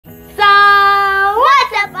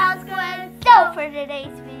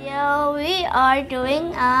are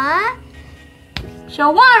doing a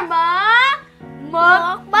shawarma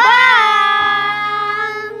mukbang.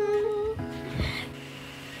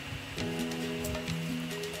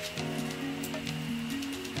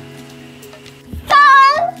 So,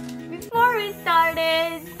 before we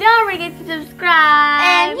started, don't forget to subscribe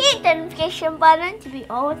and hit the notification button to be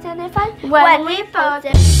always notified when we post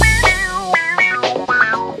it.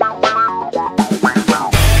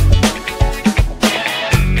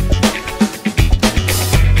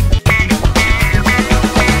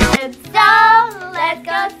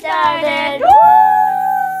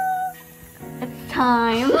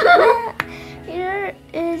 Time. Here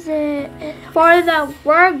is it.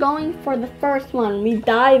 We're going for the first one. We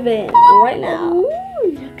dive in right now. Ooh,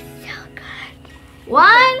 looks so good.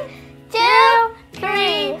 1, 2,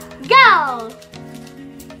 3, go!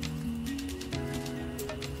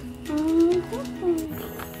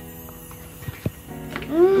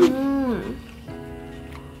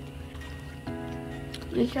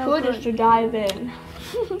 It's so good just to dive in.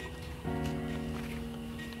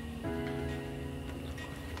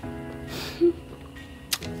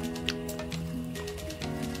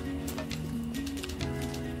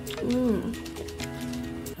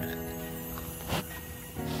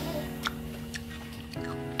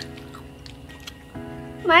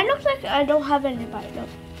 Mine looks like I don't have any bite though.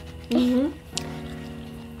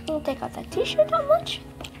 I'll take out that t-shirt that much.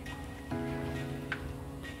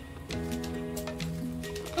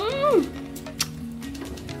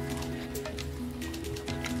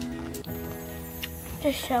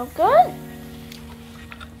 They're so good.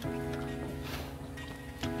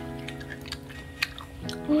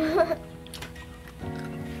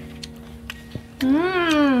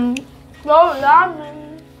 So yummy.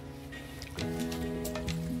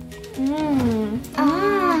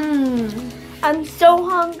 I'm so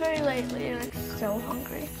hungry lately, like so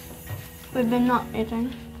hungry. We've been not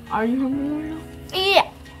eating. Are you hungry right now? Yeah,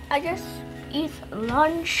 I just eat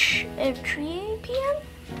lunch at 3 p.m.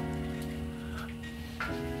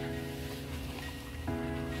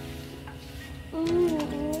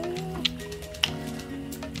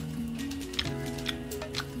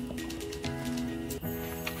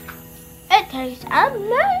 It tastes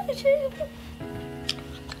amazing.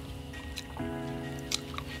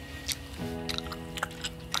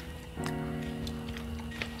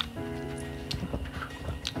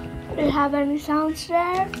 Do you have any sounds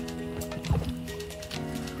there?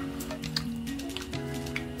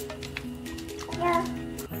 Yeah.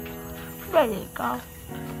 There you go.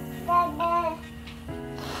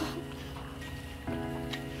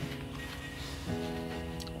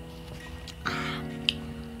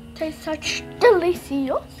 Tastes such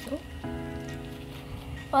delicioso.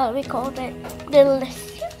 Well, we called it delicious.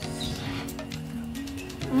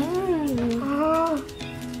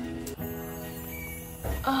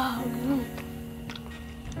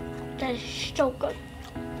 That is so good.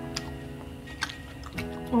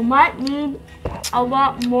 We might need a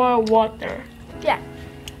lot more water. Yeah.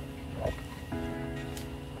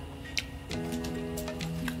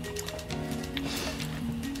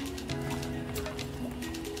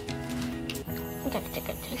 Okay, take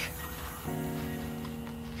a tissue.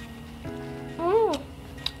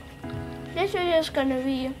 This video is gonna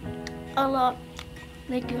be a lot,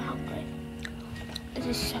 make you hungry. This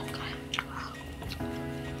is so good.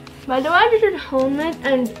 By the way, this is homemade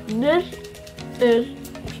and this is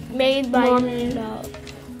Made by Mommy. Love.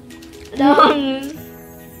 Mommy.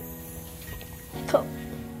 Cool.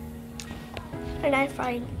 And I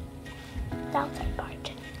find the outside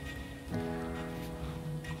part.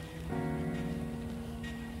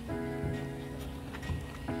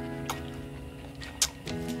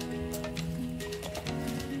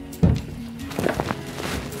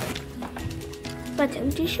 Put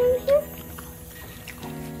some tissue in here.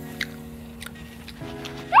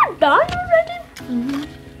 You're done already?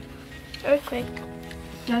 Perfect.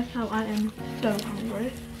 That's how I am so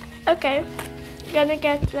hungry. Okay. Gonna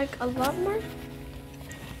get like a lot more.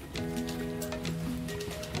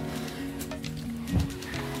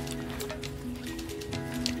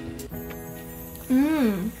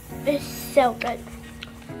 It's so good.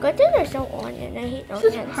 Good thing there's no onion. I hate onions.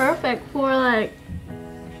 This is perfect for like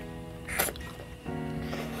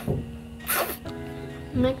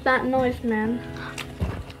make that noise, man.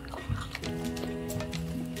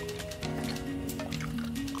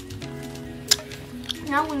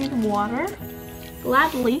 Now we need water.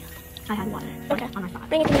 Gladly, I had water. Okay. On my side.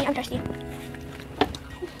 Bring it to me. I'm thirsty.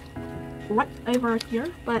 Right over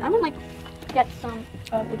here, but I'm gonna like get some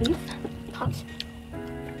of these. Hot.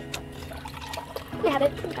 I have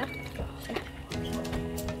it. Okay.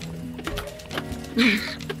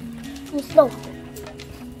 slow.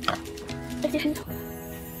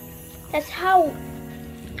 That's how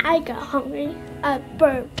I got hungry. I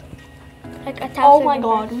burped. Like a thousand. Oh my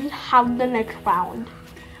god, we have the next round.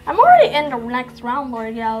 I'm already in the next round,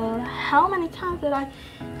 L'Oreal. How many times did I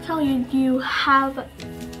tell you you have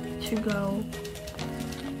to go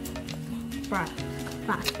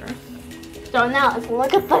faster? So now let's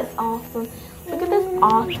look at this awesome. Look at this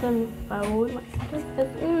awesome food.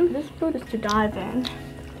 This food is to dive in.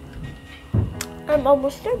 I'm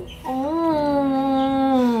almost done. Mm.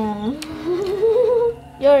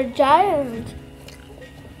 You're a giant.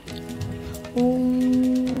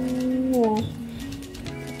 Ooh.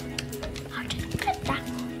 How did you get that?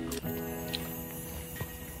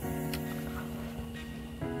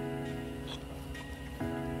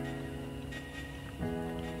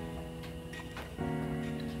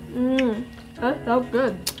 That's so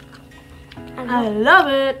good. I love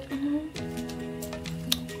it.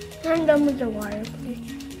 I'm done with the water, please.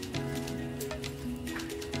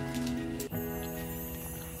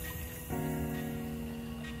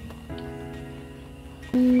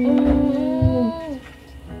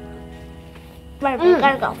 Wait, we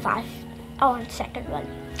gotta go fast. I want the second one.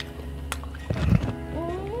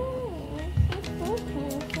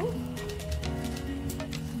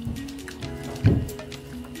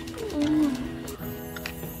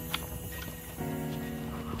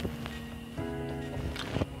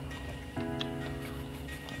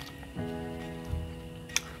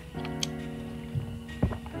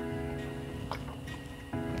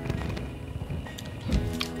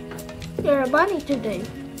 You're a bunny today.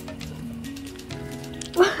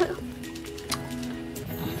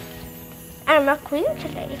 I'm a queen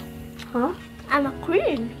today. Huh? I'm a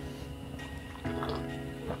queen.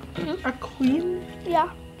 A queen?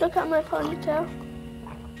 Yeah, look at my ponytail.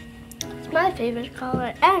 It's my favorite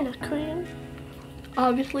color and a queen.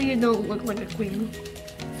 Obviously, you don't look like a queen.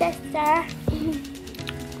 Sister.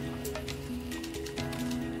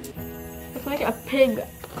 It's like a pig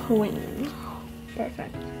queen.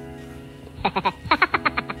 Perfect.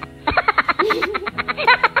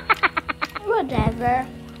 Whatever.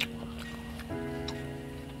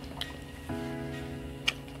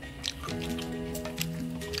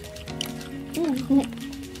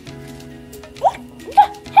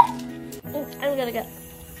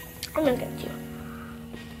 I'm gonna get you.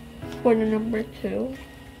 For the number 2.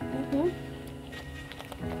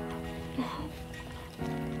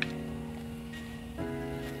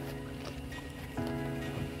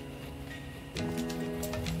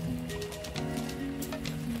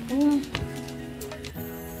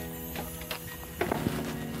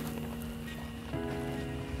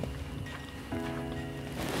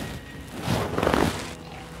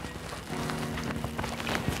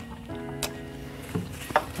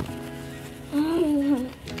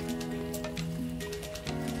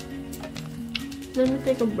 Let me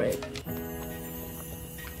take a break.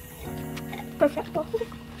 Perfecto.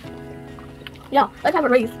 Yeah, let's have a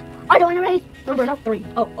race. I don't want to race. Number 3.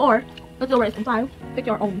 Oh, or let's do a race in 5. Pick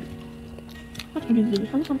your own. Much easier.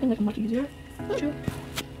 I need something that's much easier. True.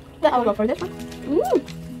 Then I'll go for this one.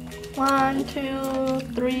 1, 2,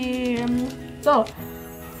 3, go.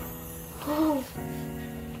 Oh.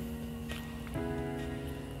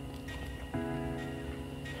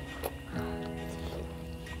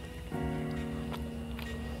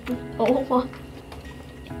 Oh.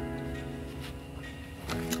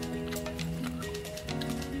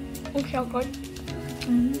 It's so good.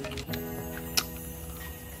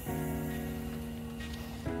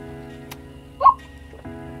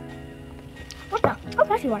 What the? How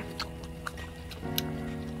fast you are.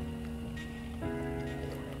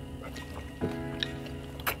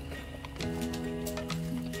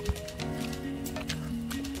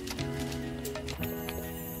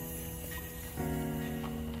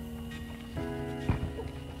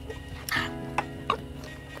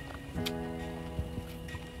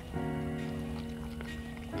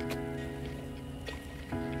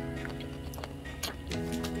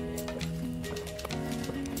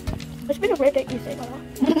 It's been a great day, you say,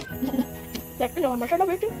 like, you know, I'm sure I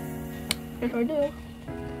love you. Yes, I do.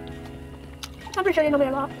 I'm pretty sure you know me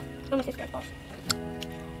a lot. Let me see scared boss.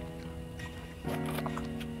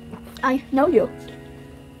 I know you.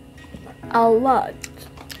 A lot.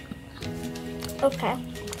 Okay.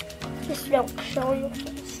 Just don't show your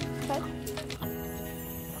face. Okay.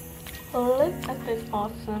 Look at this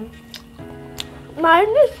awesome. Mine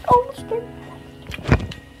is almost done.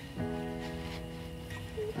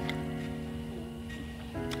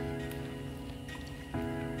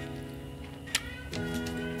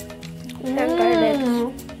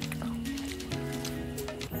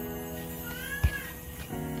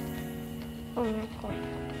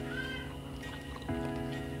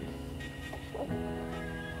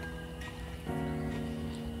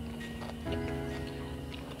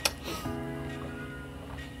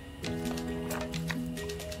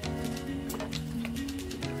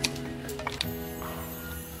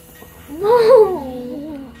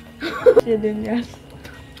 No. She didn't yes.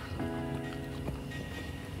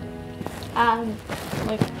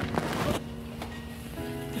 Like.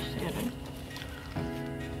 Just kidding.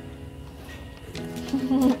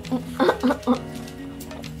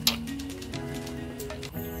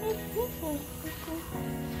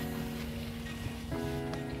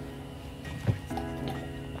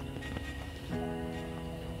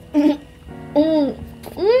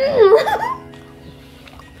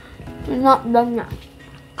 We're not done yet.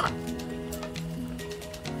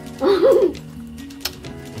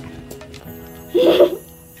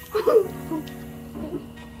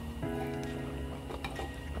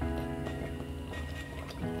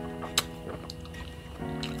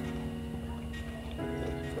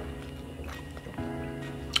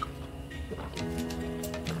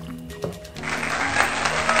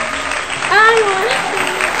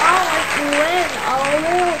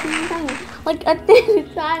 Like a teeny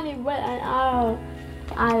tiny bit, and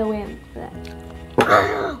I win.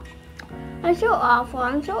 I'm so awful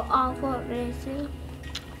at racing.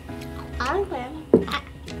 I win.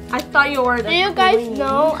 I thought you were. Do you guys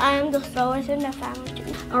know I am the slowest in the family?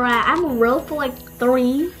 Alright, I'm real for like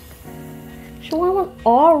 3. Shawarma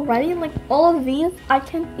already? Like all of these? I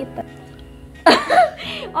can't eat them.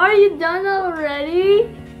 Are you done already?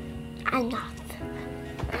 I'm not.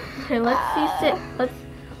 Okay, let's see.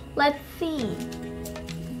 Let's see.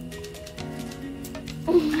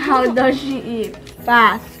 How does she eat?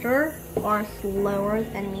 Faster or slower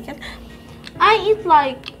than me? I eat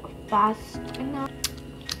like fast enough.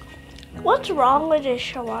 What's wrong with this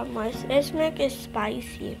shawarma? This make it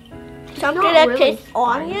spicy. Something not that really tastes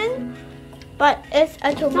spicy. onion, but it's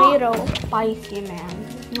a tomato. Not spicy, man.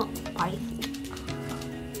 It's not spicy.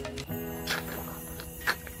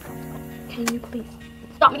 Can you please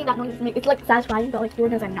stop making that noise? It's like satisfying, but like you're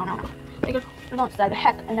gonna say no. Because you're not sad. The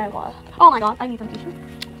heck, and I was. Oh my god, I need some tissue.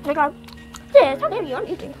 Oh my god. Yes, how dare you? I'm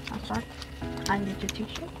eating. I'm sorry. I need your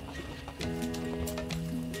tissue.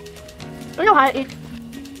 I know how to eat.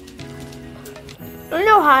 I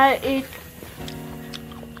know how to eat.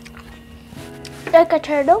 Like a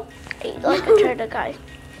turtle. I eat like a turtle, guys.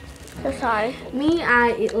 So sorry. Me,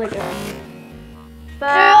 I eat like a.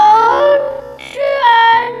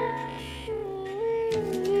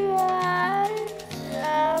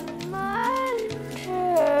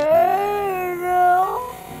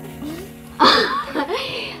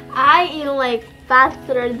 I eat like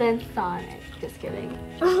faster than Sonic. Just kidding.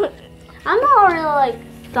 I'm not really like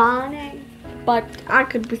Sonic, but I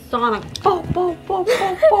could be Sonic. Boom, boom, boom,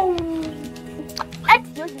 boom, boom.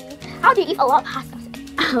 Excuse me. How do you eat a lot of pastas?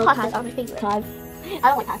 Pastas are my favorite. Cause I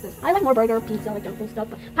don't like pastas. I like more burger, pizza, like those stuff.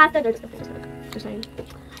 But pasta, they're just saying.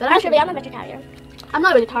 But Actually, I'm a vegetarian. I'm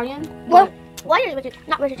not a vegetarian. Well, why are you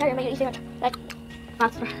not vegetarian? But you're eating like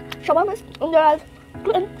Faster. shawarmas and there's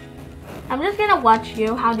gluten. I'm just gonna watch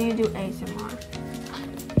you. How do you do ASMR?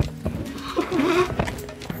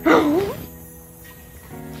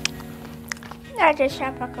 I just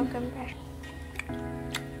have a cucumber.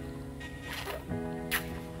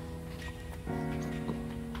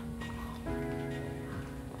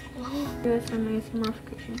 Do some ASMR for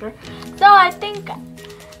cucumber. So I think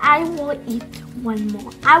I will eat one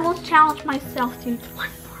more. I will challenge myself to eat one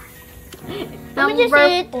more. Let me just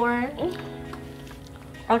eat. 4.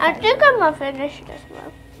 Okay. I think I'm gonna finish this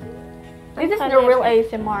one. This is the real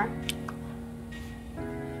ASMR.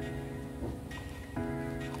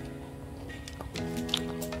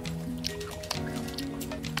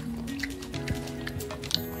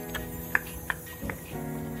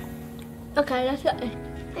 Okay, that's the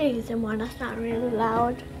ASMR. That's not really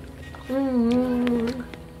loud.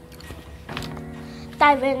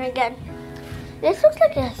 Dive in again. This looks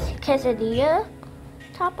like a quesadilla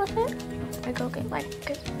top of it. I go get like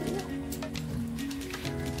quesadilla.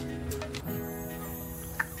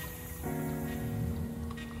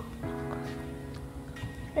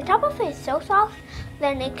 The top of it is so soft,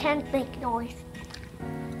 then it can't make noise.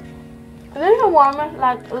 This shawarma is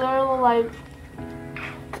like literally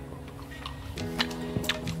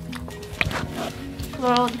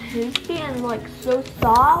like tasty and like so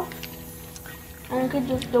soft, and I could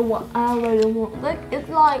just do what I really want. Like it's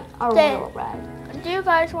like a real bread. Do you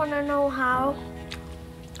guys want to know how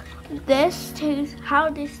this tastes? How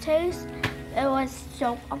this tastes? It was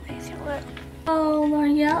so amazing. Oh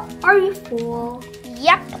my god, are you full?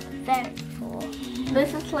 Yep, very full.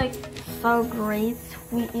 This is like so great.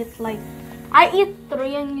 We eat like I eat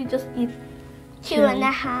 3 and you just eat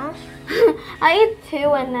 2.5. I eat 2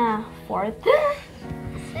 1/4.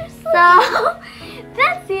 So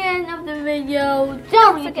That's the end of the video.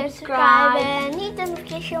 Don't forget to subscribe and hit the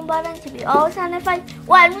notification button to be always notified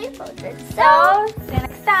when we post it. So, See you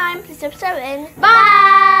next time. please subscribe and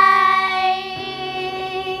bye!